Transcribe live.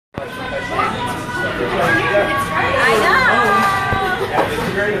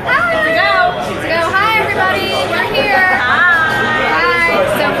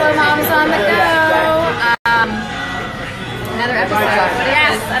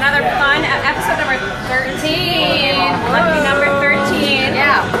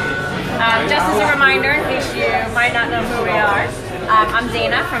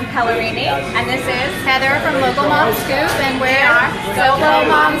Dana from Pellerini, and this is Heather from Local Mom Scoop, and we're SoFlo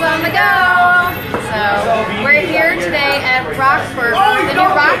Moms on the Go. So we're here today at Rok Brgr, the new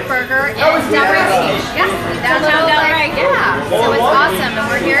Rok Brgr in Delray Beach. Yes, downtown Delray. Yeah. So it's awesome,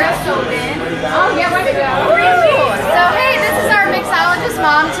 and we're here. Oh yeah, where to go? So hey, this is our mixologist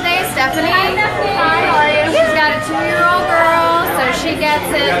mom today, Stephanie. Hi, Stephanie. Hi, how are you? She's got a 2-year-old girl, so she gets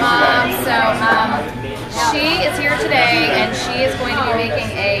it, Mom. So she is here today, and she is going to be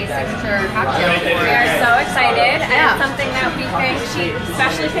making a signature cocktail. We are so excited, and it's something that we think she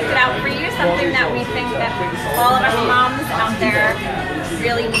especially picked it out for you. Something that we think that all of us moms out there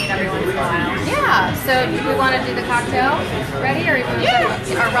really need every once in a while. Yeah. So do we want to do the cocktail ready, or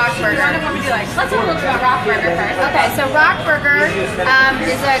even our Rok Brgr? What would you like? Let's have a look at Rok Brgr first. Okay. So Rok Brgr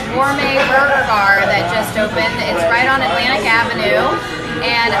is a gourmet burger bar that just opened. It's right on Atlantic Avenue.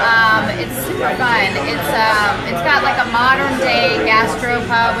 And it's super fun. It's got like a modern day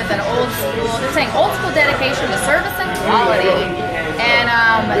gastropub with an old school. They're saying old school dedication to service and quality. And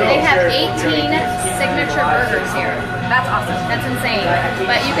they have 18 signature burgers here. That's awesome. That's insane.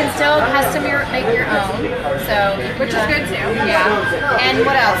 But you can still custom make your own. So which is good too. Yeah. And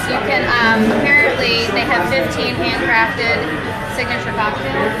what else? You can apparently they have 15 handcrafted signature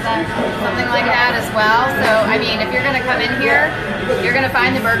cocktails, something like that as well. So I mean, if you're gonna come in here, you're gonna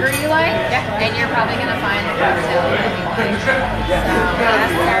find the burger you like, and you're probably gonna find the cocktail that you like. So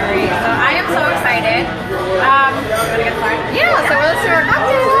that's great. So I am so excited. You wanna get started? Yeah. So let's do our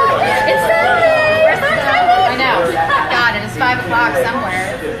cocktail. It's Saturday. We're so excited. I know. God, and it's 5 o'clock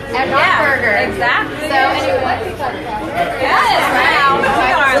somewhere at Rok Brgr. Exactly. So anyway, yes. Wow.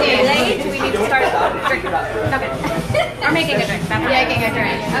 We are late. We need to start drinking. Okay. We're making a drink. That's making a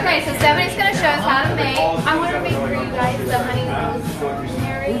drink. Okay, so Stephanie's going to show us how to make. I want to make for you guys the honey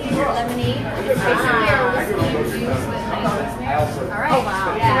rosemary lemonade. It's basically a whiskey infused with honey rosemary. All right. Oh,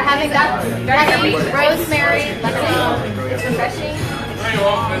 wow. So we're having that honey rosemary lemonade. It's refreshing. One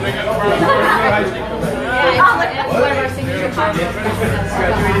of our signature cocktails.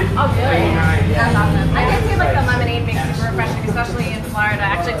 Oh, good. That's awesome. I can see like the lemonade makes super refreshing, especially in Florida.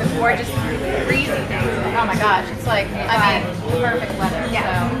 Actually, it's a gorgeous, breezy day. Oh my gosh, it's like, I mean, perfect weather. Yeah.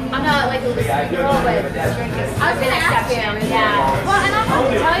 So. I'm not like a whiskey girl, but this drink is I was going to ask you. Yeah. Well, and I have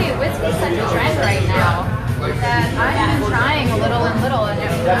to tell you, whiskey's such a trend right now that I've been trying a little and little, and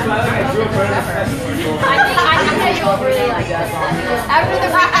I'm hoping to discover. I think you'll really like this. After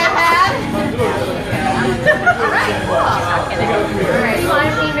the week I've had. Alright, cool. Alright, you want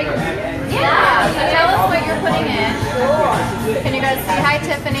to make yeah, so tell us what you're putting in. Can you guys see? Hi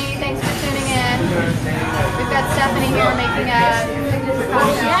Tiffany, thanks for tuning in. We've got Stephanie here making a signature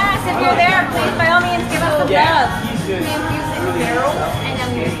cocktail. Yes, if you're there, please by all means give us some love. We infuse it in barrels and then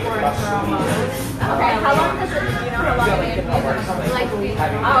we pour it for almost. Okay, how long does it, do you know how long it infuse? Like a week.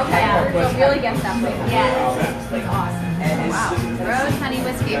 Oh, okay, so it really gets that way. Yes. Awesome. Wow. Rose honey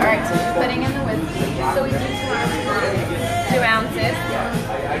whiskey. Alright, so you're putting in the whiskey. So we do 2 ounces. 2 ounces.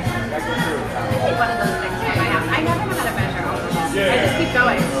 I take one of those things from my house. I never know how to measure alcohol. I just keep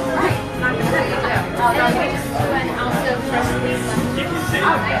going. Right. It's not going to hurt you too. And we just do an ounce of fresh squeezed lemon.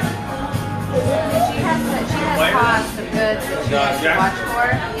 Oh, nice. She has cost of goods that she has to watch for.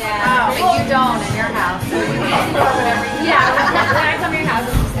 Yeah. But you don't in your house. So we can store whatever you Yeah. When I come to your house,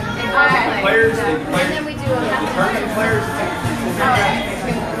 it's just going to and then we do a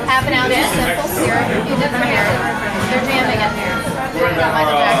half an ounce of simple syrup. You did from here. They're jamming in here. We've got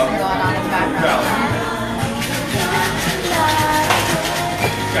Michael Jackson going on in the background.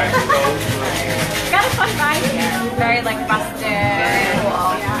 Got a fun vibe here. Very like busted. Very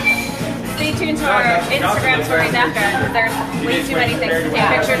cool. Yeah. Stay tuned to our Instagram stories after, because there's way too many things to take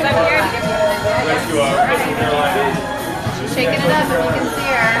pictures of here. She's shaking it up, if you can see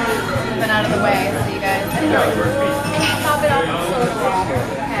her. Been out of the way, so you guys. Top it off with soda water.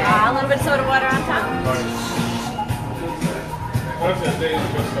 Okay. A little bit of soda water on top.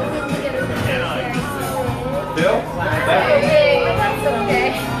 Bill? Hey, that's okay.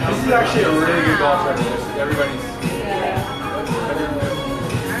 This is actually a really good golf record. Everybody's.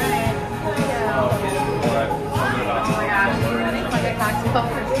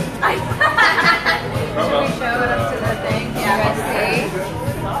 Should we show it up to the thing? Yeah, you guys see?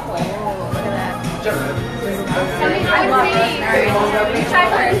 Oh, look at that. I love it. Alright, you try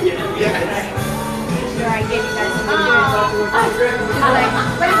first. Sure, I gave you guys some good.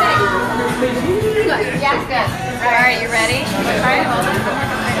 What do you think? Good. Yeah, good. Alright, you ready? Alright, hold on.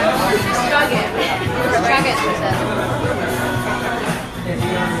 Just chug it. Just chug it, she says.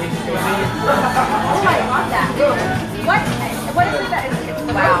 Oh, I love that. What is it that is?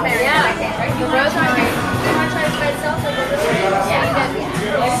 Wow. Rosemary. Yeah. The rosemary. Do you want to try it by itself? Like, yeah.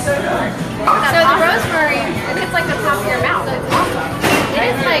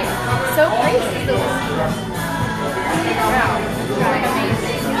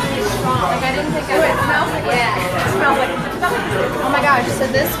 so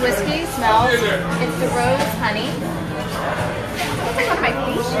this whiskey smells, it's the rose honey.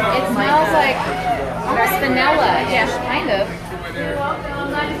 It smells like almost vanilla-ish, kind of.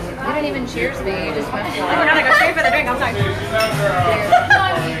 You didn't even cheers me, you just went for it. We're gonna go straight for the drink, I'm sorry.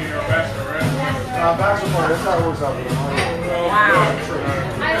 Wow.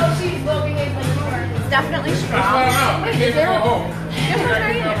 It's definitely strong. Wait, is there? Oh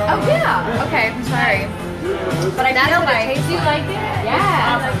yeah. Okay, I'm sorry. But I feel like, do you like it?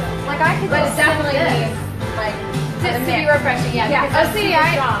 Yeah. Like I could. but just it definitely sip this. needs like Just to be refreshing, yeah. Yeah. Oh, see,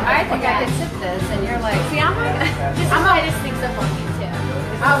 I think I could sip this, and you're like, see, I'm like, I just sneaks up on you too.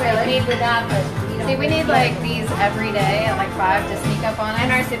 oh really? Need with that, but see, we need like these every day at like 5 to sneak up on us. And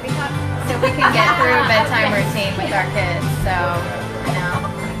our sippy cup. So we can get through a bedtime routine with our kids. So, you know.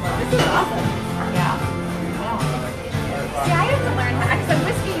 This is awesome. Yeah. See, I have to learn how, because on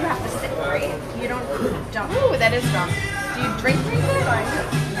whiskey you have to sip, right? You don't jump. Ooh, that is strong. Do you drink it or?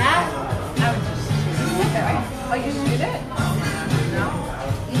 That, I would just sip it, right? Oh, you shoot it? No.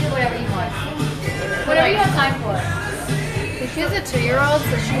 You do whatever you want. Whatever you have time for. She's a 2-year-old,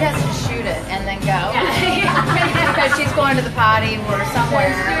 so she has to shoot it and then go. Yeah. Because she's going to the potty or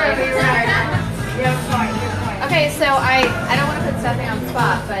somewhere. Okay, so I don't want to put Stephanie on the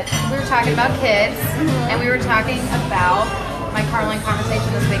spot, but we were talking about kids, and we were talking about my Carlin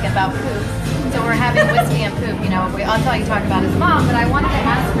conversation this week about poop. So we're having whiskey and poop, you know. I'll tell you talk about his mom, but I wanted to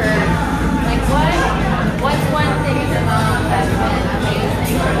ask her, like, what's one thing as a mom that's been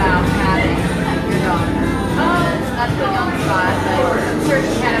amazing about having your daughter? Not to put you on the spot, but I'm sure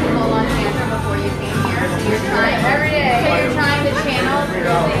she had a full-on tantrum before you came here, so you're trying every day. So you're trying to channel through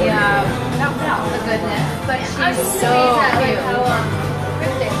the goodness, but she's so cute.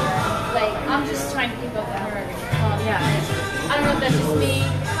 Like, I'm just trying to keep up with her every year. Yeah. I don't know if that's just me.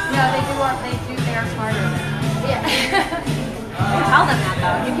 No, they are smarter than us. Yeah. You tell them that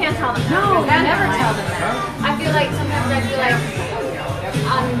though. You can't tell them that. No, Because then you never they're tell like, them that. I feel like sometimes I feel like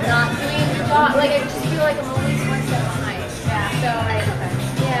I'm not doing the job. Like, I just feel like I'm always one step behind. Yeah. So, like,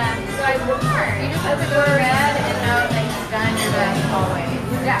 yeah. So I learn. You just have to go to bed and know that you've done your best always.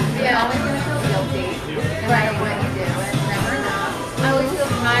 yeah. You're always going to feel guilty, no matter what you do. It's never enough. I always feel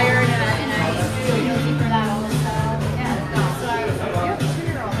tired and I feel guilty for that all the time. Yeah, no. So I, You have a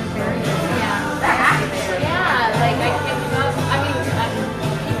 2-year-old who's very good. yeah, like I can't keep up. I mean, I'm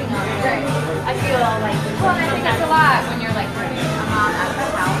keeping up. Right. I feel like, Well, and I think that's a lot when you're like a mom out of the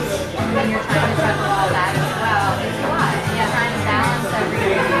house and you're trying to juggle all that as well. It's a lot. And you're trying to balance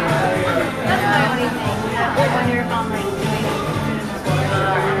everything. that's my only thing. I wonder if I'm like doing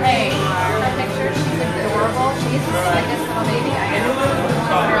Hey, her picture, she's adorable. She's the sweetest little baby I know.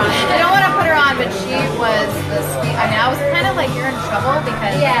 I don't want to put her on, but she was the sweet. I mean, I was kind of like, you're in trouble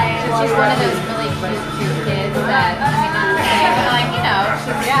because she's one of those really cute kids that, I mean, not to say, but like, you know,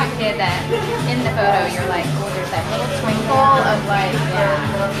 she's a cute kid that in the photo you're like, oh, there's that little twinkle of like, yeah,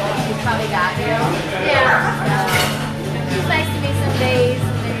 she's probably got you. she's nice to me some days.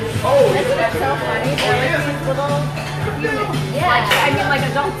 That's so funny. They're like these little humans. Yeah. Like, I mean, like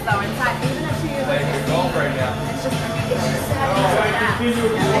adults though inside. Even if she is like Right now. it's just happening so fast.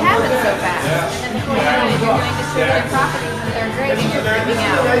 It happens so fast. And before you know it, you're doing distributed properties in 3rd grade and you're freaking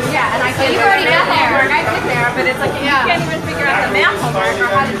out. Yeah, and I can't. You've already been there. I've been there, but it's like you can't even figure out the math homework or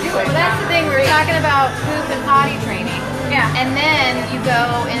how to do it. Well, that's the thing. We were talking about poop and potty training. Yeah. And then you go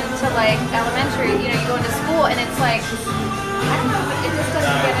into like elementary, you know, you go into school and it's like, I don't know, but it just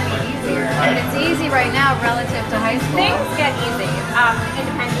doesn't get any easier. I mean, it's easy right now relative to high school. Things get easy.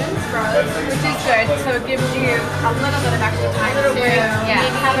 Independence grows, which is good. So it gives you a little bit of extra time to maybe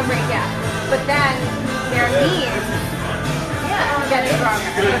have a break. Yeah. But then their needs get stronger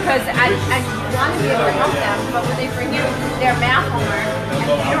because I want to be able to help them, but when they bring in their math homework and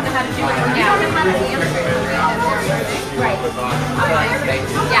you don't know how to do it, or you don't know how to answer it, right?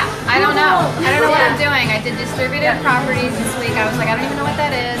 Yeah, I don't know. I don't know what I'm doing. I did distributed properties this week. I was like, I don't even know what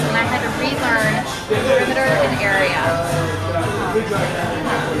that is, and I had to relearn perimeter and area.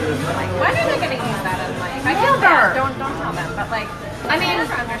 When are they going to use that in life? I get Never. that. Don't tell them, but like, I mean, I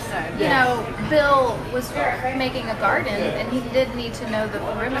never understood. you know, Bill was making a garden, and he did need to know the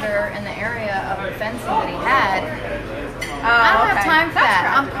perimeter and the area of the fencing that he had. I don't have time for that.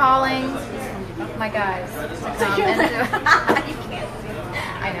 I'm calling my guys to come and do it. You can't do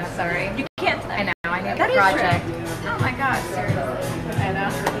that. I know, sorry. You can't. I know, I need That a is project. true. Oh my god, seriously. I know.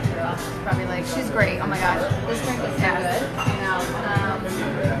 Probably like, she's great. Oh my gosh, this drink is so good. I know.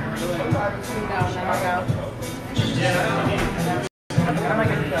 Never go.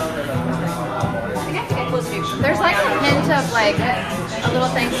 I have to get close to you. There's like a hint of like a little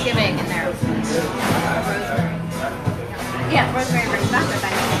Thanksgiving in there. Yeah, rosemary. back with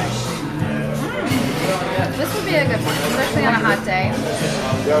that. This would be a good one, especially on a hot day.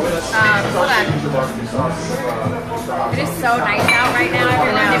 Hold on. It is so nice out right now,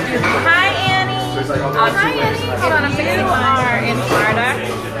 everyone. If you, hi, Annie. Hi, Annie. Hold on, I'm If fixing you mine. are in Florida,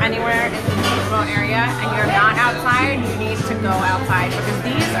 anywhere in the rural area, and you're not outside, you need to go outside because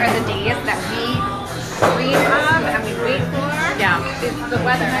these are the days that we dream of and we wait for. Yeah. It's the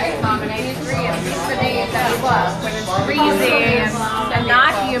weather, right? Mom and 83, and these are the days that we love when it's breezy and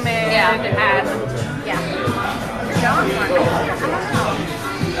not humid and yeah. You're going for it. I don't know.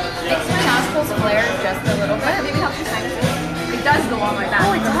 Makes my nostrils flare just a little bit. Maybe helps your sinuses. It does go on like that.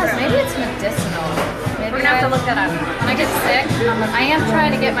 Oh, it does. Maybe it's medicinal. Maybe We're gonna have to look that up. When I get sick, I am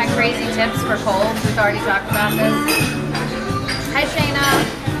trying to get my crazy tips for colds. We've already talked about this. Hi, Shayna.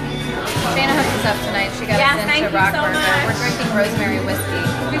 Shayna hooked us up tonight. She got us into Rok Brgr. We're drinking rosemary whiskey.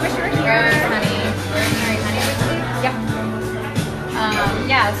 We wish you were here. Rosemary honey whiskey. Yep.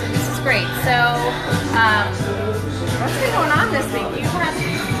 Yeah, so this is great. So, What's been going on this week? You had,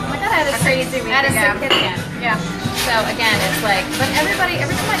 oh my God, I had a crazy week. I had a sick kid again. Yeah. So again, it's like, but every time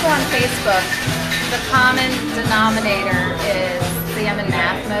I go on Facebook, the common denominator is, see, I'm in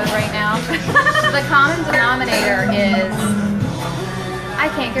math mode right now. The common denominator is,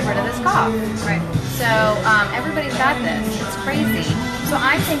 I can't get rid of this cough. Right. So everybody's got this. It's crazy. So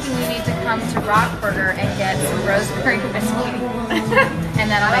I'm thinking we need to come to Rok Brgr and get some rosemary whiskey,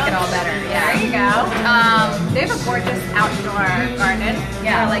 and that'll make it all better. Yeah. There you go. They have a gorgeous outdoor garden.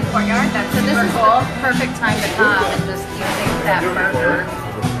 Yeah. Like courtyard. That's So this super is cool. the perfect time to come and just take that burger.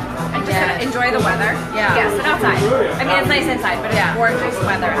 And just gonna enjoy the weather. Yeah. Yeah, sit outside. I mean, it's nice inside, but it's gorgeous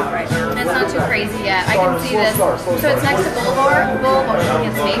weather out right now. And it's not too crazy yet. I can see this. So it's next to Boulevard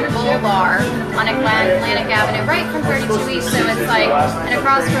on Atlantic Avenue, right from 32 East. So it's like, and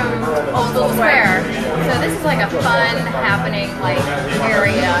across from Old School Square. So this is like a fun, happening like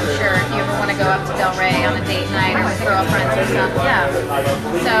area. I'm sure if you ever want to go up to Delray on a date night or with girlfriends or something. Yeah.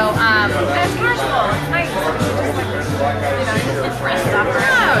 So And it's casual. It's nice. Just like, you know, just dressed up.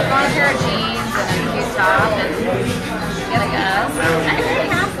 a pair of jeans and a cute top and I guess. And it's really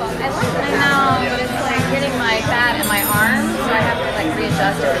hassle. I love it. I know, but it's like hitting my fat in my arms, so I have to like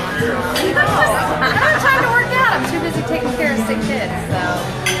readjust every once in a while. I don't have time to work out. I'm too busy taking care of sick kids. So,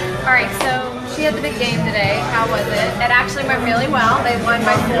 all right. So she had the big game today. How was it? It actually went really well. They won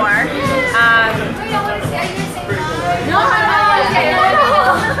by 4. No, okay.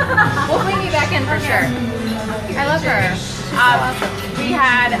 We'll bring you back in for sure. I love her. We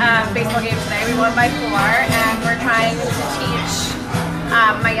had a baseball game today. We won by 4, and we're trying to teach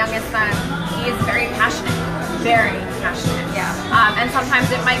my youngest son. He is very passionate. Very passionate. Yeah. And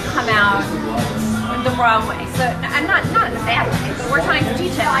sometimes it might come out the wrong way. So, and not in a bad way, but we're trying to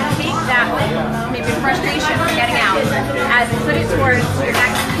teach him and take that maybe frustration for getting out as put it towards your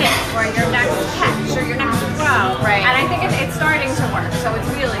next hit or your next catch or your next throw. Right. And I think it's starting to work. So it's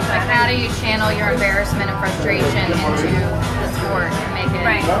really good. Like, how do you channel your embarrassment and frustration into the sport and make it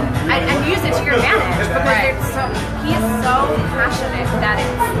right? And use it to your advantage because right. He is so passionate that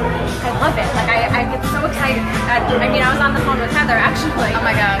I love it. Like I get so excited. I mean, I was on the phone with Heather actually. Oh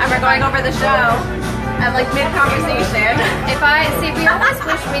my gosh. And we're going over the show. And like mid-conversation. We always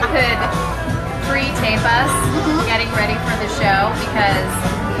wish we could pre-tape us getting ready for the show because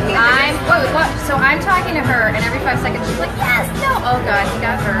I'm talking to her and every 5 seconds she's like, yes, no, oh God, he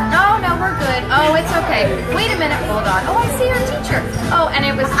got her. No, we're good. Oh, it's okay. Wait a minute, hold on. Oh, I see your teacher. Oh, and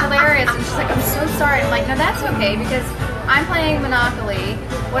it was hilarious. And she's like, I'm so sorry. I'm like, no, that's okay because I'm playing Monopoly.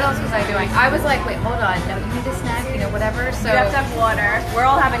 What else was I doing? I was like, wait, hold on. No, you need a snack, you know, whatever. So you have to have water. We're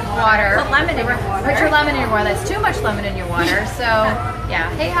all having water. Put lemon in your water. Put your lemon in your water. That's too much lemon in your water. So,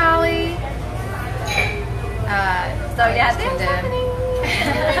 yeah. Hey, Holly. Yeah, thanks, Stephanie.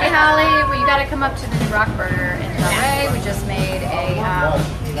 Hey, Holly. Well, you got to come up to the new Rok Brgr in Delray. We just made a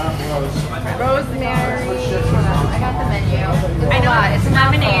rosemary. Hold on, I got the menu. I know it's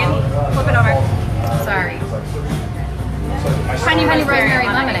lemonade. Flip it over. Sorry. Honey rosemary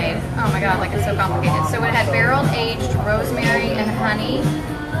lemonade. Oh my God, like it's so complicated. So it had barrel aged rosemary and honey,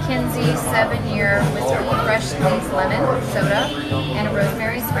 Kinsey 7-year whiskey, fresh squeezed lemon, soda, and a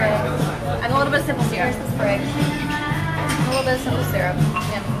rosemary sprig. And a little bit of simple syrup. A little bit of simple syrup.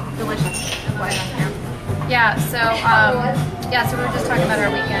 Yeah, delicious. White on here. Yeah. So so we were just talking about our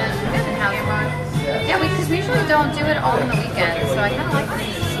weekend and how yeah, because we usually don't do it all on the weekend. So I kind of like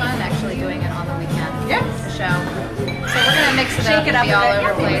this. It's fun actually doing it on the weekend. Yeah. The show. So we're gonna mix it up and be all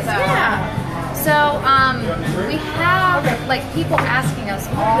over the place. Yeah. So we have like people asking us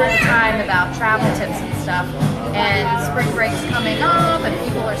all the time about travel tips and stuff, and spring break's coming up, and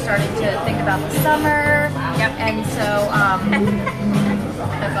people are starting to think about the summer. Yep. And so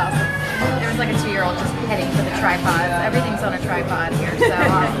that's awesome. There was like a 2-year-old just heading for the tripod. Everything's on a tripod here.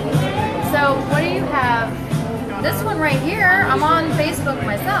 So what do you have? This one right here. I'm on Facebook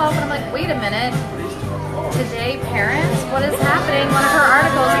myself, and I'm like, wait a minute. Today, parents, what is happening? One of her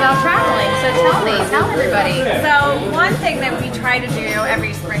articles about traveling. So tell everybody. So one thing that we try to do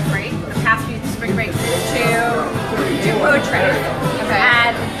every spring break, the past few spring breaks, is to do road trips. Okay.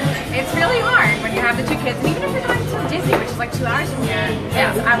 And it's really hard when you have the 2 kids, and even if you're going to Disney, which is like 2 hours from here.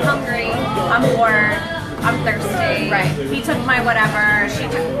 Yeah. I'm hungry, I'm bored, I'm thirsty. Right. He took my whatever, she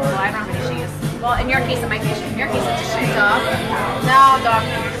took, well, I don't know how many she is. Well, in your case, it might be, in your case, it's a she. Dog? No, dog.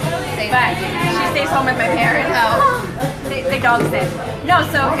 But Stays she stays home with my parents. Oh. They dog sit. No,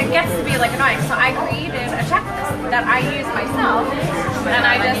 so it gets to be like annoying. So I created a checklist that I use myself, and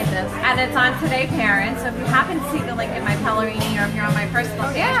and it's on Today Parents. So if you happen to see the link in my Pellerini, or if you're on my personal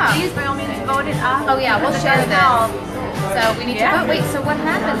page, please by all means vote it up. Oh yeah, we'll share this. So we need to vote. Wait, so what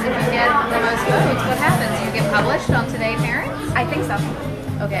happens if you get the most votes? What happens? You get published on Today Parents? I think so.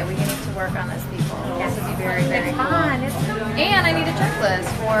 Okay, we need to work on this, people. This would be very, very It's cool. fun. It's fun. And I need a checklist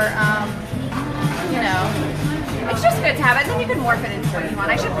for, you know. It's just good to have it, and then you can morph it into what you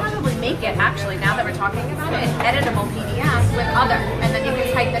want. I should probably make it, actually, now that we're talking about it, an editable PDF with other, and then you can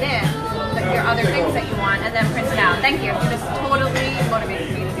type it in, like your other things that you want, and then print it out. Thank you. You just totally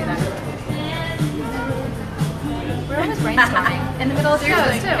motivated me to do that. We're always brainstorming in the middle of the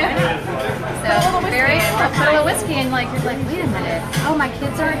shows, too. So, very cool. Put a little whiskey, and like, you're like, wait a minute. Oh, my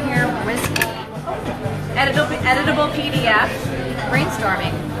kids aren't here. Whiskey. Editable PDF.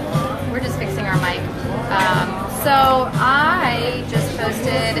 Brainstorming. We're just fixing our mic. So I just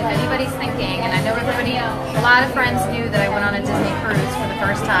posted, if anybody's thinking, and I know everybody, a lot of friends knew that I went on a Disney cruise for the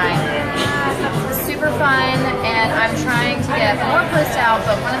first time. It was super fun, and I'm trying to get more posts out,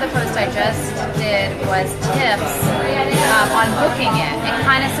 but one of the posts I just did was tips on booking it, and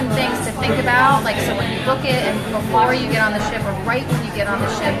kind of some things to think about, like so when you book it, and before you get on the ship, or right when you get on the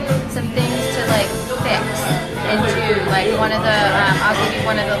ship, some things to like fix and do. Like one of the, I'll give you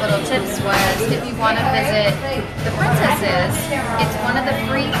one of the little tips was, if you want to visit the princesses, it's one of the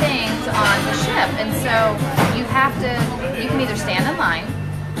free things on the ship, and so you have to, you can either stand in line,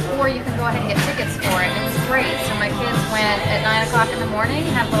 or you can go ahead and get tickets for it. And it was great. So my kids went at 9 o'clock in the morning,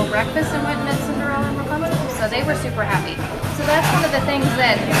 had a little breakfast, and went and met Cinderella and Rapunzel. So they were super happy. So that's one of the things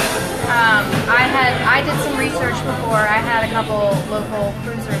that I did some research before. I had a couple local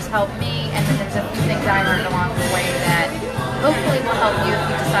cruisers help me, and then there's a few things I learned along the way that hopefully will help you if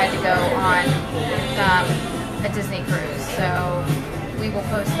you decide to go on a Disney cruise. So we will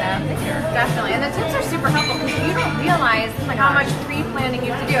post that later. Definitely, and the tips are super helpful because you don't realize like how much pre-planning you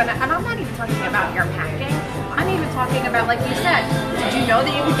have to do. And I'm not even talking about your packing. I'm even talking about, like you said, did you know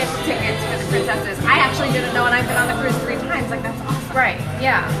that you could get the tickets for the princesses? I actually didn't know, and I've been on the cruise 3 times. Like that's awesome. Right?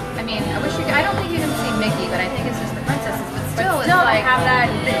 Yeah. I mean, I wish I don't think you can see Mickey, but I think it's just the princesses. But still, it's like have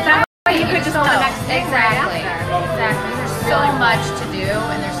that way you could just go the next day. Exactly. Right after. Exactly. There's so much to do,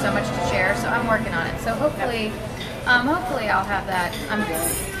 and there's so much to share. So I'm working on it. So hopefully. Hopefully I'll have that. I'm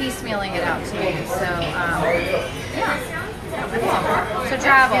piecemealing it out to you. So, yeah. Cool. So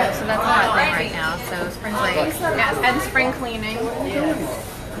travel. So that's a hot thing right now. So spring break. Yes, and spring cleaning.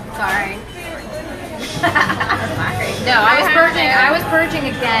 Sorry. No, I was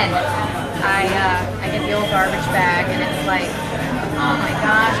purging again. I get the old garbage bag, and it's like, oh my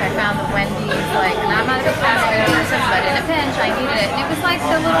gosh, I found the Wendy's, like, and I'm not a big fast food person, but in a pinch, I needed it. And it was like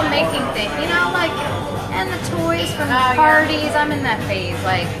the little making thing, you know, like, and the toys from the parties. I'm in that phase,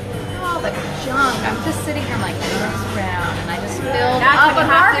 like, all the junk. I'm just sitting here, I'm like, looks around, and I just filled up a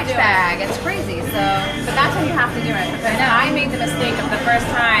garbage bag. It's crazy, so. But that's when you have to do it. Because I made the mistake of the first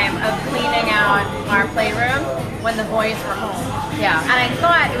time of cleaning out our playroom when the boys were home. Yeah. And I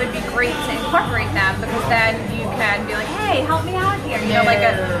thought it would be great to incorporate them because then you can be like, hey, help me out here. You know, like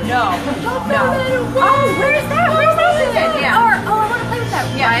no. Oh, where's that? Where's that? Yeah. Or, oh, I want to play with that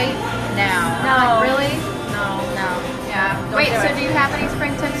right now. No. Like, really? No. Yeah. Wait, so do you have any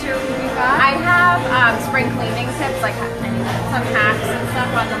spring tips you got? I have spring cleaning tips, like some hacks and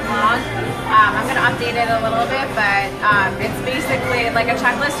stuff on the blog. I'm going to update it a little bit, but it's basically like a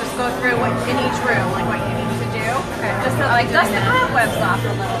checklist. Just go through what in each room, like what you need to do. Okay. Just to like dust the cobwebs off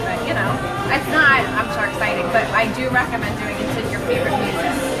a little bit, you know. It's not, I'm sure, exciting, but I do recommend doing it to your favorite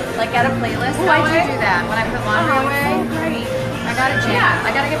music. Like get a playlist. Oh, I do that when I put laundry away. So great. I gotta jam.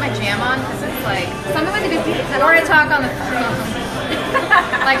 I gotta get my jam on because it's like something like a good beat. or I talk on the phone.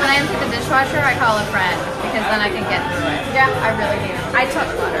 Like when I empty the dishwasher, I call a friend because then I can get through it. Yeah. I really do. I took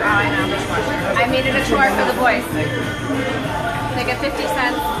water. Oh, I know, dishwasher. I made it a chore for the boys. They get 50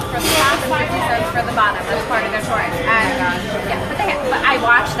 cents for the top and 50 cents for the bottom. That's part of their chores. And yeah, but I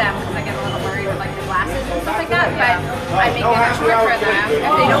watch them because I get a little worried with like the glasses and stuff like that. But I make it a chore for them.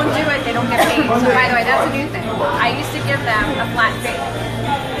 If they don't do it, they don't get paid. So by the way, that's a new thing. I used to give them a flat fee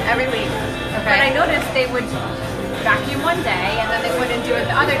every week. Okay. But I noticed they would vacuum one day and then they wouldn't do it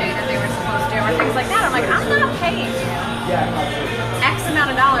the other day that they were supposed to, or things like that. I'm like, I'm not paying you X amount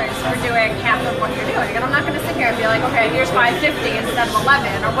of dollars for doing half of what you're doing. And I'm not going to sit here and be like, okay, here's $5.50 instead of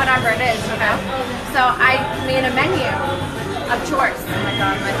 11 or whatever it is, you know? So I made a menu of chores. Oh my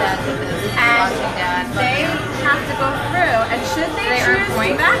god, my dad did this. And Watching dad. they have to go through, and should they choose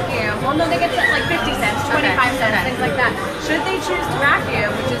to vacuum, well no, they get like 50 cents, 25 cents, things like that. Should they choose to vacuum,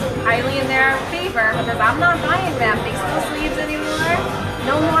 which is highly in their favor, because I'm not buying them fixable sleeves anymore,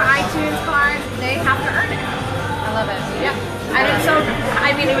 no more iTunes cards, they have to earn it. I love it. Yeah. And it's so,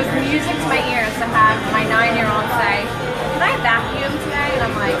 I mean, it was music to my ears to have my 9-year-old say, can I vacuum today? And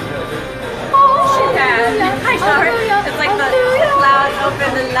I'm like, oh, she can. I know. It's like the clouds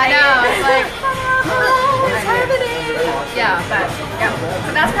open, the light. No, it's like, it's happening. yeah. But, yeah.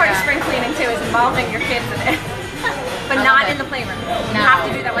 So that's part of spring cleaning too, is involving your kids in it. But not in the playroom. You have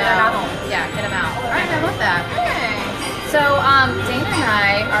to do that when they're not home. Yeah, get them out. All right, I love that. So Dana and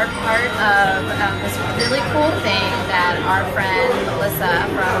I are part of this really cool thing that our friend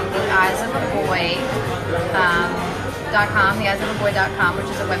Melissa from the Eyes of a Boy .com, theeyesofaboy.com, which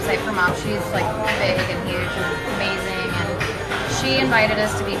is a website for moms. She's like big and huge and amazing, and she invited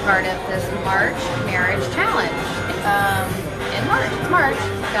us to be part of this March Marriage Challenge. In March. It's March.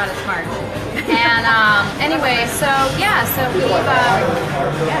 God, it's March. And anyway, so yeah, so we've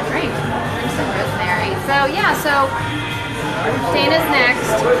drink some rosemary. So Dana's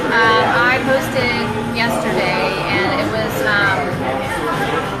next. I posted yesterday, and it was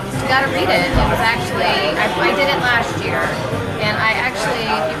you gotta read it. It was actually I did it last year, and I actually,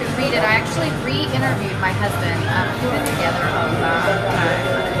 if you can read it, I actually re-interviewed my husband. We put together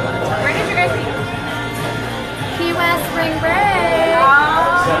Where did you guys meet? Key West Spring Break.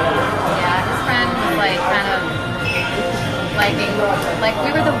 Yeah, his friend was like kind of liking, like we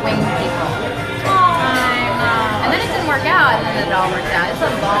were the wing people. And then it didn't work out, and then it all worked out. It's a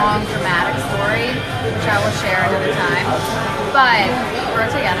long, dramatic story, which I will share another time. But we're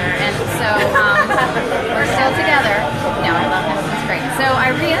together, and so we're still together. No, I love him. He's great. So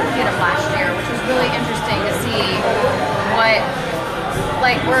I re-interviewed him last year, which was really interesting to see what,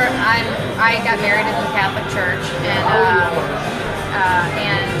 like, I got married in the Catholic Church, and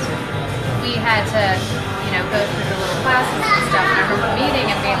we had to, go through the little classes and stuff. And I remember meeting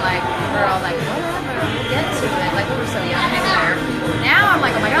and being like, we're all like, whatever, we'll get to it. Like, we were so young there. Now I'm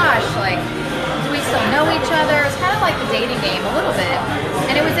like, oh my gosh, like, do we still know each other? It's kind of like the dating game a little bit.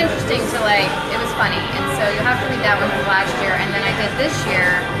 And it was interesting to, like, it was funny. And so you'll have to read that one from last year. And then I did this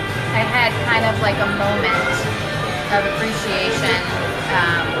year, I had kind of like a moment of appreciation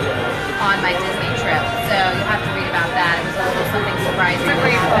on my Disney trip. So you'll have to read about that. It was a little something surprising. It's a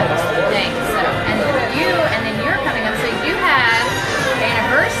great thing. So, and then you're coming up. So you had an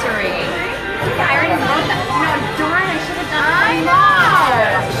anniversary. Yeah, I already wrote that. No, darn, I should have done it. I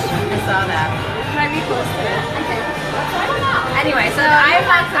know. I saw that. Can I repost it? I don't know. Anyway, so I'll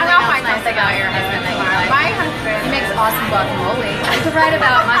find nice something about your husband that you like. My husband. He makes awesome guacamole. I have to write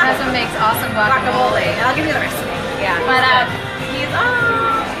about my husband makes awesome guacamole. And I'll give you the recipe. Yeah. But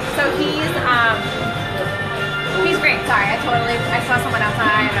he's great. Sorry, I saw someone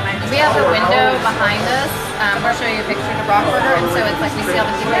outside and I just. We have a window behind us. We'll show you a picture of Rok Brgr, and so it's like we see all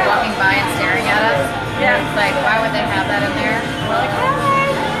the people walking by and staring at us. Yeah. It's like, why would they have that in there? We're like, hey.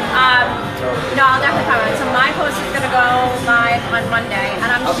 No, I'll definitely comment. So my post is going to go live on Monday, and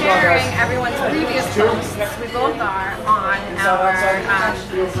I'm sharing everyone's previous posts. We both are on our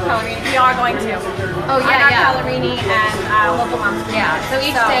Pellerini. We are going to. Oh yeah, yeah. Pellerini and Local Moms. Yeah. So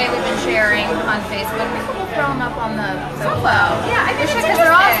each day we've been sharing on Facebook. Maybe we'll throw them up on the SoFlo. Yeah, I think it's because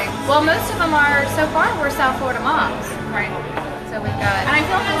they're all. interesting. Well, most of them are so far. We're South Florida moms. Right. So we've got. And I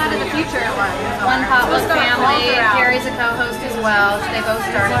feel like a lot of the future ones. One Potluck Family. Carrie's a co-host as well. They both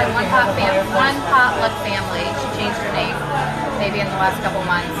started at One Potluck Family. She changed her name maybe in the last couple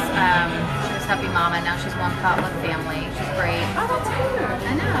months. She was Happy Mama. Now she's One Potluck Family. She's great. Oh, that's cute.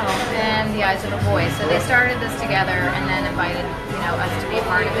 I know. And The Eyes of a Boy. So they started this together and then invited us to be a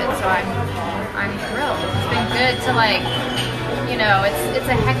part of it. So I'm thrilled. It's been good to it's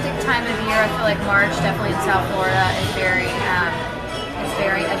a hectic time of year. I feel like March definitely in South Florida is very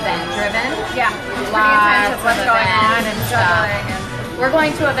event driven. Yeah, it's pretty intense with what's going on and stuff. we're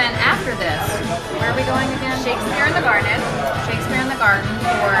going to an event after this. Where are we going again? Shakespeare in the Garden. Shakespeare in the Garden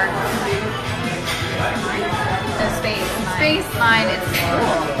for the Space Mine. It's cool.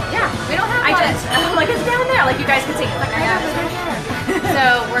 Yeah. We don't have like it's down there. Like you guys can see. Like I have it.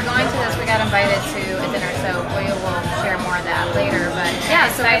 So we're going to this. We got invited to a dinner, so we will share more of that later. But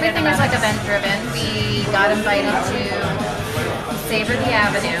yeah, so everything is like event driven. We got invited to Savor the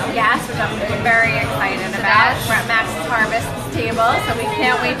Avenue. Yes, which I'm very excited about. We're at Max's Harvest table, so we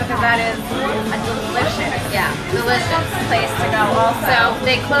can't wait because that is a delicious place to go also. So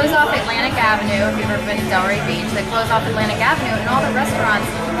they close off Atlantic Avenue. If you've ever been to Delray Beach, they close off Atlantic Avenue, and all the restaurants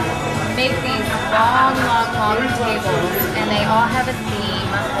make these long tables, and they all have a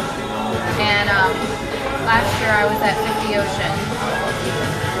theme. And last year I was at 50 Ocean,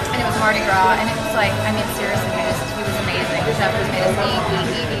 and it was Mardi Gras, and it was like, I mean, seriously, he was amazing. The chef was made us eat.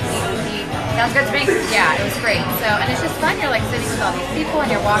 Sounds good to me. Yeah, it was great. So, and it's just fun. You're like sitting with all these people, and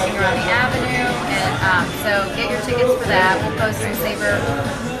you're walking around the avenue, and so get your tickets for that. We'll post some Savor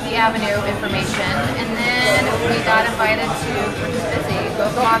the Avenue information, and then we got invited to, which is busy,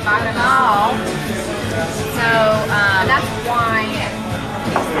 Rok Brgr. So that's wine.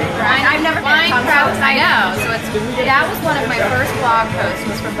 I've never been wine to crowd. I know. So that was one of my first blog posts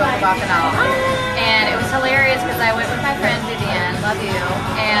was from Rok Brgr, and it was hilarious because I went with my friend Vivian, love you,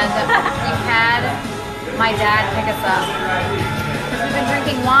 and we had my dad pick us up because we've been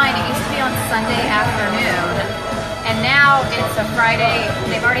drinking wine. It used to be on Sunday afternoon, and now it's a Friday.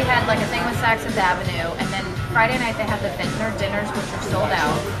 They've already had like a thing with Saks Avenue, and then Friday night they have the vintner dinners, which are sold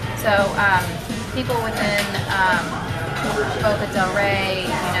out. So people within Boca Del Rey,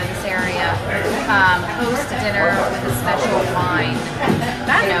 this area, host a dinner with a special wine,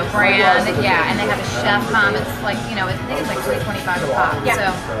 brand. Yeah, and they have a chef come. It's like, I think it's like $3.25 a pop. Yeah. So,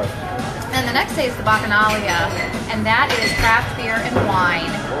 and the next day is the Bacchanalia, and that is craft beer and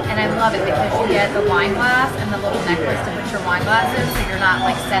wine. And I love it because you get the wine glass and the little necklace to put your wine glass in, so you're not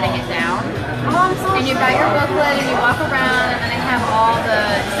like setting it down. And you've got your booklet, and you walk around, and then they have all the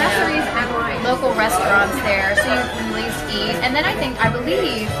accessories and local restaurants there, so you can at least eat. And then I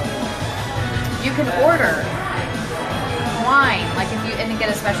believe you can order wine, like if you and get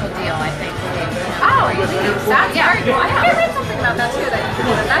a special deal. I think. That's very cool. I read something about that too.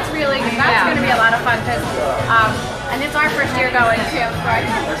 That's really good. That's going to be a lot of fun because, and it's our first year going too.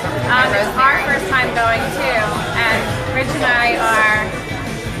 It's our first time going too, and Rich and I are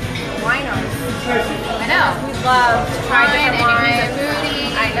winos. I know. We love to try different wines. He's a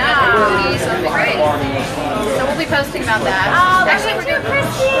foodie. I know. So it'll be great. So we'll be posting about that. Actually, we're doing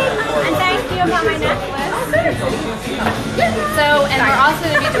Christy, and thank you about my necklace. So, and we're also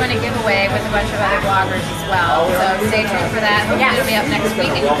going to be doing a giveaway with a bunch of other bloggers as well. So stay tuned for that. Hopefully it'll be up next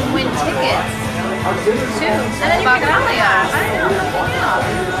week, and you can win tickets to Bacchanalia. I know.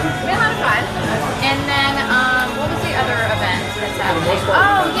 We had a lot of fun. And then, what was the other event that's happening?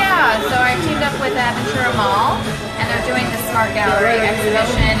 Oh yeah, so I teamed up with Aventura Mall, and they're doing the Smart Gallery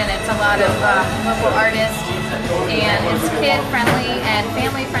exhibition, and it's a lot of local artists, and it's kid-friendly and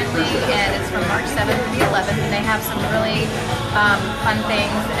family-friendly, and it's from March 7th to the 11th, and they have some really fun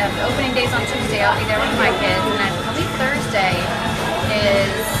things. The opening day's on Tuesday. I'll be there with my kids, and I believe Thursday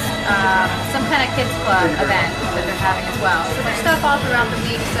is some kind of kids club event that they're having as well. So there's stuff all throughout the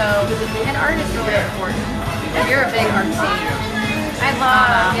week, and art is really important. If you're a big artsy, I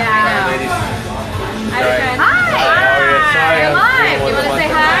love, Hi! Hi! You're live! You want to say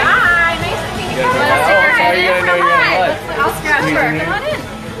hi? Hi, nice to meet you. Want to stick your head in? Hi. I'll scratch her. Come on in.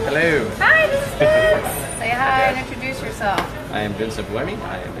 Hello. Hi, this is Vince. Say hi and introduce yourself. I am Vincent Buemi.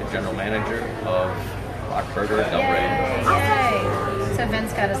 I am the general manager of Rok Brgr at Delray. Yay! So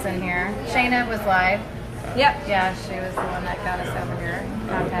Vince got us in here. Shayna was live. Yep. Yeah, she was the one that got us over here.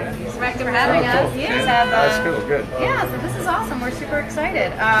 Contacted you. Thanks for having us. Cool. Just have, That's cool. Good. yeah, so this is awesome. We're super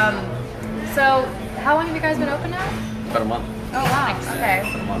excited. So how long have you guys been open now? About a month. Oh wow. Okay.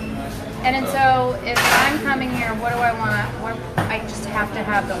 About a month. And then so if I'm coming here, what do I want to? I just have to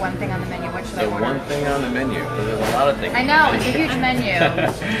have the one thing on the menu. What should I The order? one thing on the menu. There's a lot of things. I on know the it's a menu. huge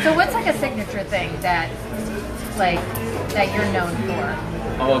menu. So what's like a signature thing that you're known for?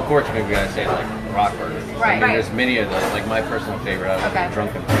 Oh, of course, maybe I say like Rok Brgr. Right. I mean, there's many of those. Like my personal favorite, Okay.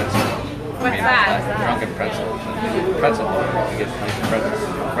 drunken pretzel. What's that? Drunken pretzels. Pretzel. You get pretzels,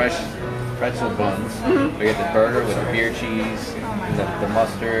 fresh pretzel buns. We get the burger with the beer cheese, and the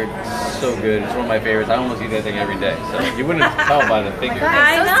mustard. It's so good. It's one of my favorites. I almost eat that thing every day. So you wouldn't tell by the figure.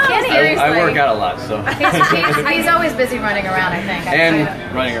 I know. I work out a lot, so. He's always busy running around, I think.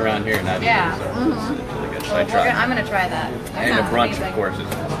 And running around here, not eating. Yeah. So it's really good. So I try. I'm going to try that. And a brunch, of course, is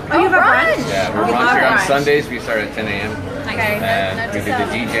Oh, you have a brunch? Yeah, we're brunch here on Sundays. We start at 10 a.m. Okay. And we did the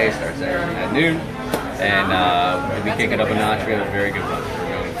DJ starts there at noon. And we kick it up a notch. We have a very good brunch. We're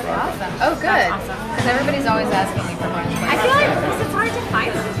going for our Awesome. Oh, good. Because everybody's always asking me for brunch. I feel like it's hard to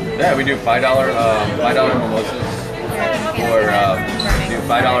find them. Yeah, we do $5 mimosas. Or do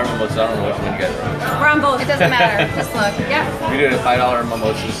 $5 mimosas. I don't know which one you guys are. We're on both. It doesn't matter. Just look. Yeah. We did a $5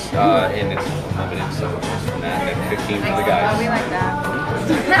 mimosas, and it's limited, so just from that, and 15 for the guys. Oh, we like that.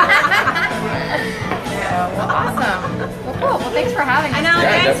 Yeah, well, awesome. Well, cool. Well, thanks for having us. I know.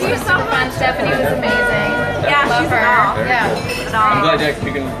 Yeah, Thank you so Fun. much. Stephanie was amazing. Yeah, Love she's her. an all. Yeah. I'm glad, Jack,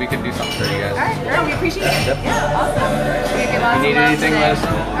 we can do something for you guys. All right. No, we appreciate it. Yep. Yeah, awesome. We give lots If you need of love anything, today. let us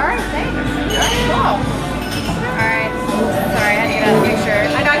know. All right, thanks. All right, cool. All right. Sorry, I had to get out of the picture.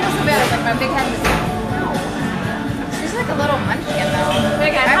 I know, I feel so bad. Like my big head was. She's like a little munchkin though.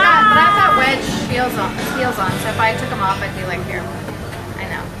 Big head. But I've got wedge heels on, so if I took them off, I'd be like here. I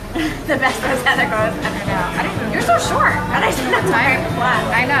know. The best prosthetic was. I know. You're so short. And I said What time?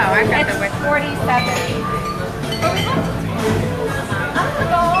 I know. I've got the wedge. 47. But we left.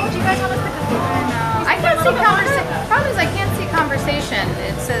 Oh, do you guys want us to go? I can't see conversation. Problem is I can't see conversation.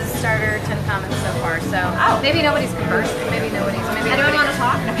 It says starter 10 comments so far. So maybe nobody's conversing. Maybe nobody's. Maybe Anyone want to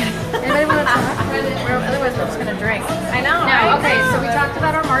talk? Anybody want to talk? Otherwise, we're just gonna drink. I know. No. Okay. So we talked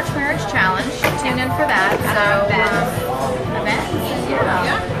about our March Marriage Challenge. Tune in for that. So events.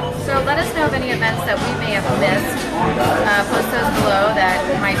 Yeah. So let us know of any events that we may have missed. Post those below that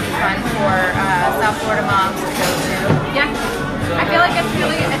might be fun for South Florida moms to go to. Yeah. I feel like it's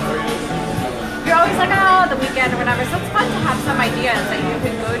really. You're always like, oh, the weekend or whatever. So it's fun to have some ideas that you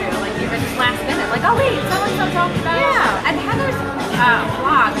can go to, like even just last minute. Like, oh wait, so-and-so talked about. Yeah. And Heather's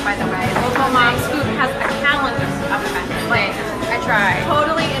blog, by the way, Local Mom Scoop, has a calendar of events. Like, I try.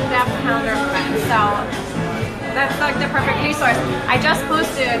 totally in-depth calendar of events. So that's like the perfect resource. I just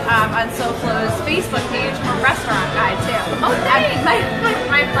posted on SoFlo's Facebook page a restaurant guide too. Oh, thanks. My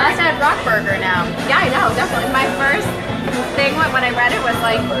Let's first. add Rok Brgr now. Yeah, I know, definitely. My first thing when I read it was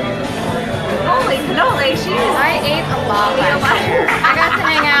like, holy cannoli, she's. I ate a lot last year. I got to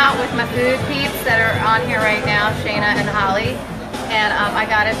hang out with my food peeps that are on here right now, Shayna and Holly, and I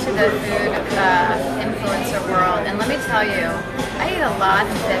got into the food influencer world. And let me tell you, I ate a lot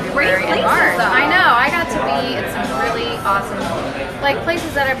in February and March. I know. I got to be at some really awesome, like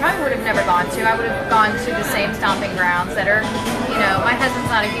places that I probably would have never gone to. I would have gone to the same stomping grounds that are, you know, my husband's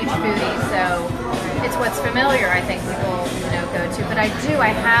not a huge foodie, so it's what's familiar, I think people, you know, go to. But I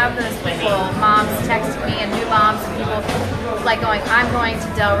have those people, moms text me and new moms and people like going, I'm going to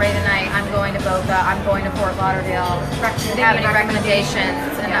Delray tonight, I'm going to Boca, I'm going to Fort Lauderdale. Do you have any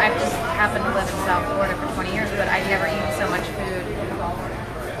recommendations? And I've just happened to live in South Florida for 20 years, but I've never eaten so much food.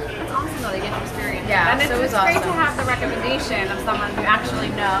 It's awesome though, they get to experience. Yeah, and it's, so it was it's great awesome. to have the recommendation of someone who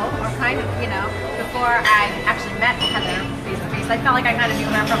actually know, or kind of, you know, before I actually met Heather face to face. I felt like I kind of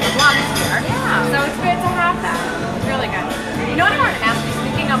knew her from the blogosphere. Yeah. So it's good to have that. It's really good. You know what I wanted to ask you,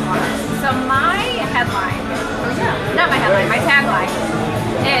 speaking of blogs? So my headline, not my headline, my tagline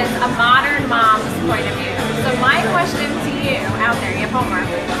is a modern mom's point of view. So my question to you out there, you have homework,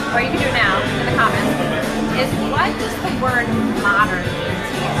 or you can do it now in the comments, is what does the word modern mean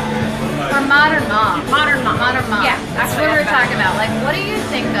to you? Or modern mom. Modern mom. Modern mom. Yeah, That's what we were talking about. Like, what do you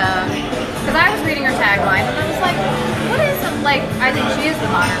think of? Because I was reading her tagline and I was like, what is like? I think she is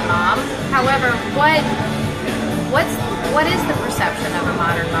the modern mom. However, what is the perception of a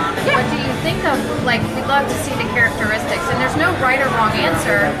modern mom? And what do you think of? Like, we'd love to see the characteristics. And there's no right or wrong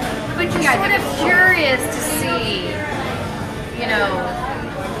answer, but just sort of curious to see, you know,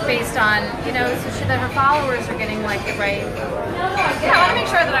 based on, you know, so that her followers are getting like the right. Yeah, I want to make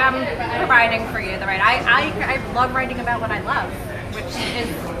sure that I'm providing for you the right. I love writing about what I love, which is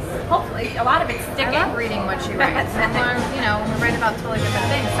hopefully a lot of it's sticking. I love reading what she writes. And you know, we write about totally different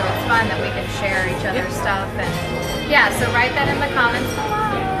things, so it's fun that we can share each other's stuff. And yeah, so write that in the comments below.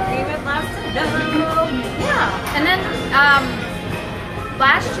 We would love to know. Yeah, and then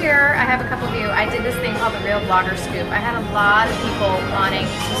last year, I have a couple of you, I did this thing called the Real Blogger Scoop. I had a lot of people wanting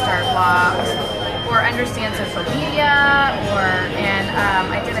to start blogs or understand social media, and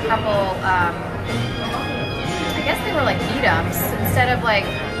I did a couple, I guess they were like meetups, instead of like,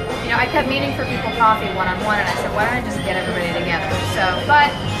 you know, I kept meeting for people coffee one-on-one, and I said, why don't I just get everybody together? So, but,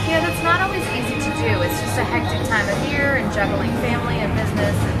 you know, that's not always easy to do. It's just a hectic time of year and juggling family and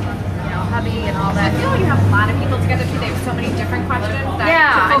business and, you know, hubby and all that. I feel like you have a lot of people together too. They have so many different questions. That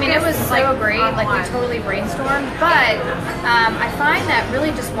Yeah, I mean, it was like, so great. Like, we totally brainstormed. But I find that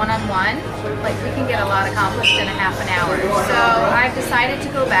really just one-on-one, like, we can get a lot accomplished in a half an hour. So I've decided to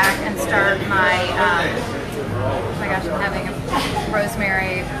go back and start my, oh my gosh, I'm having a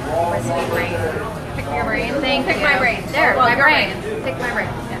rosemary whiskey brain. Pick your brain. Pick my brain. There, Well, my your brain. Pick my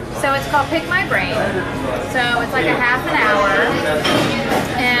brain. So it's called Pick My Brain. So it's like a half an hour.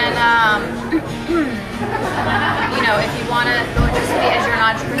 And, you know, if you want to go just be as you're an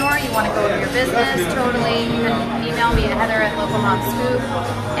entrepreneur, you want to go over your business, totally, you can email me at Heather@LocalMomScoop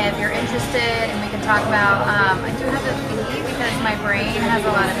if you're interested, and we can talk about, I do have a fee because my brain has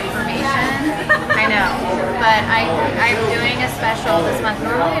a lot of information. I know, but I'm doing a special this month.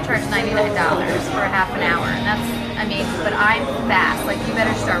 Normally I charge $99 for a half an hour, and that's, I mean, but I'm fast. Like, you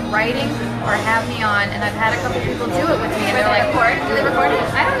better start writing or have me on, and I've had a couple people do it with me, and they're like, do they record it?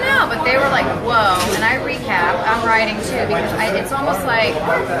 I don't know, but they were like, whoa, and I recap. I'm writing too, because it's almost like,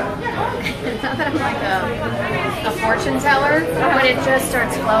 it's not that I'm like a fortune teller, but it just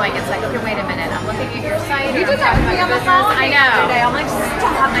starts flowing. It's like, okay, wait a minute, I'm looking at your site. You I'm did that talking with me about on your the phone. business. I know. I'm like,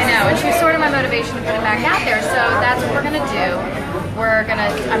 stop. I know, and she's sort of my motivation to put it back out there. So that's what we're gonna do.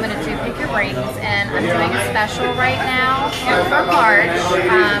 I'm gonna do Pick Your Brains, and I'm doing a special right now for March for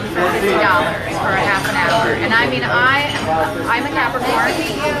 $50 for a half an hour. And I mean, I'm a Capricorn,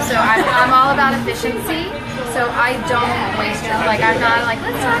 so I'm all about efficiency. So I don't waste your, like, I'm not like,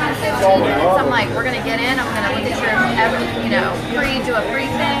 let's talk in 15 minutes. I'm like, we're gonna get in, I'm gonna look at your, you know, do a free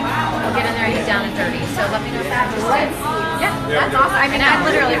thing, we'll get in there and get down and dirty. So let me know if you're interested. Yeah, that's awesome. I mean,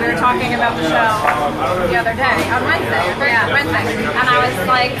 we were talking about the show the other day, on Wednesday, and I was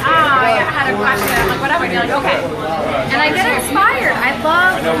like, I had a question, I'm like, whatever, and you're like, okay. And I get inspired. I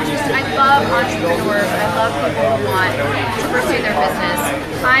love entrepreneurs. I love people who want to pursue their business.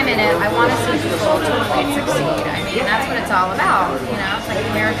 I'm in it. I want to see people totally succeed. I mean, that's what it's all about. You know, it's like the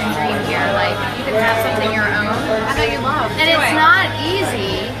American dream here. Like, you can have something your own. I know you love. And it's not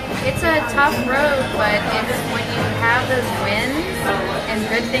easy. It's a tough road, but it's when you have those wins and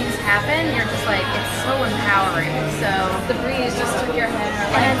good things happen, you're just like, it's so empowering. So The breeze just took your hair.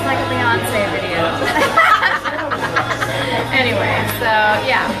 and it's like a Beyonce video. Anyway, so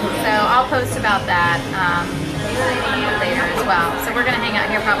yeah, so I'll post about that later as well. So we're gonna hang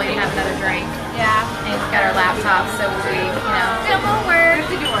out here probably and have another drink. Yeah. And we've got our laptops, so we, you know, film our work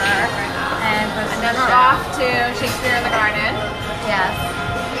and post Then the we're show. off to Shakespeare in the Garden. Yes.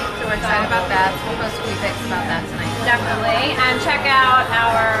 So we're excited about that. So we'll post a few pics about that tonight. Definitely. And check out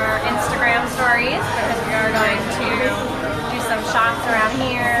our Instagram stories, because we are going to do some shots around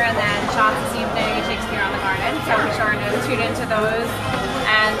here and then shots this evening at Shakespeare on the Garden. So be sure to tune into those.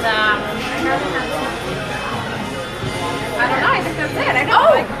 And I don't know, I think that's it. I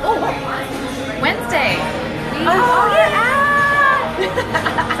know. Wednesday. Yeah.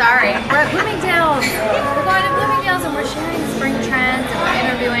 Sorry. We're at Bloomingdale's. We're going to Bloomingdale's and we're sharing spring trends and we're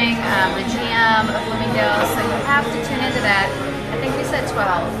interviewing the GM of Bloomingdale's. So you have to tune into that. I think we said 12,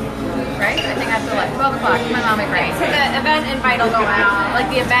 right? I think I have to like 12 o'clock. My mom agrees. So the event invite will go out. Like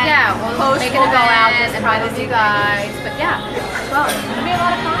the event We'll post make will an go out. event and invite you guys. But yeah, 12. It'll be a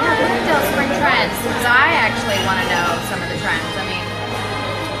lot of fun. Yeah, Bloomingdale's spring trends. Because I actually want to know some of the trends. I mean,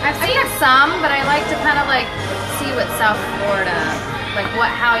 I've seen some, but I like to kind of like see what South Florida, like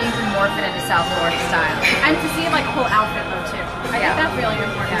how you can morph it into South Florida style. And to see like a whole outfit though too. I think that's really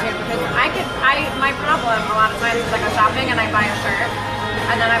important too, because my problem a lot of times is like I'm shopping and I buy a shirt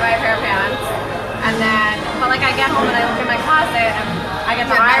and then I buy a pair of pants and then but like I get home and I look in my closet and I get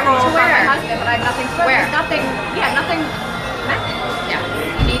the eye roll from my husband, but I have nothing to wear. Nothing. Yeah,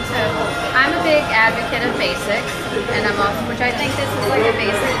 you need to. I'm a big advocate of basics, and I'm also, which I think this is like a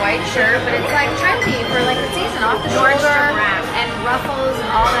basic white shirt, but it's like trendy for like the season, off the shoulder, and ruffles and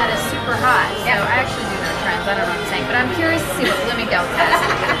all that is super hot. So I actually do know trends. I don't know what I'm saying, but I'm curious to see what Bloomingdale's has,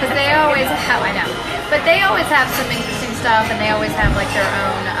 because they always have. I know, but they always have some interesting stuff, and they always have like their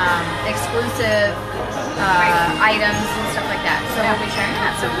own exclusive items and stuff like that. So we'll be sharing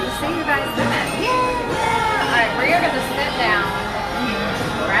that. So we'll see you guys in a minute. All right, we're gonna sit down,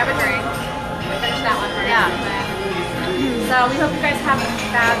 grab a drink, finish that one first. Yeah. So we hope you guys have a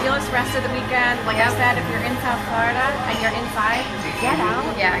fabulous rest of the weekend. Like I said, if you're in South Florida and you're inside, get out.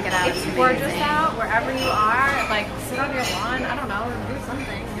 Yeah, get out. It's gorgeous out wherever you are. Like sit on your lawn. I don't know, do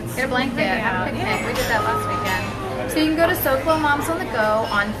something. Get a blanket, have a picnic. We did that last weekend. So you can go to SoFlo Moms on the Go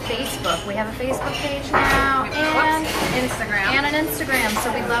on Facebook. We have a Facebook page now and Instagram. And an Instagram.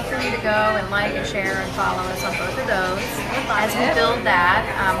 So we'd love for you to go and like and share and follow us on both of those. As we build that,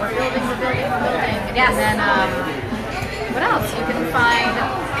 we're building. Yes. And then what else? You can find,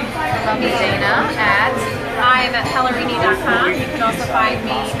 I love find me, Dana, at I'm at Pellerini.com. You can also find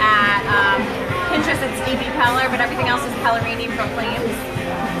me at Pinterest, it's DB Peller, but everything else is Pellerini Proclaims.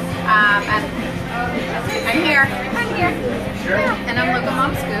 And I'm here. I'm here. yeah, and I'm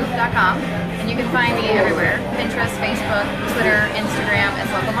localmomscoop.com, and you can find me everywhere: Pinterest, Facebook, Twitter, Instagram as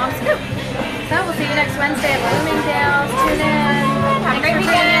Local Mom Scoop. So we'll see you next Wednesday at Bloomingdale's. Tune in. Have a great Thanks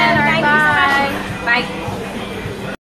for weekend. tuning in. All right, Thank you so bye. much. Bye.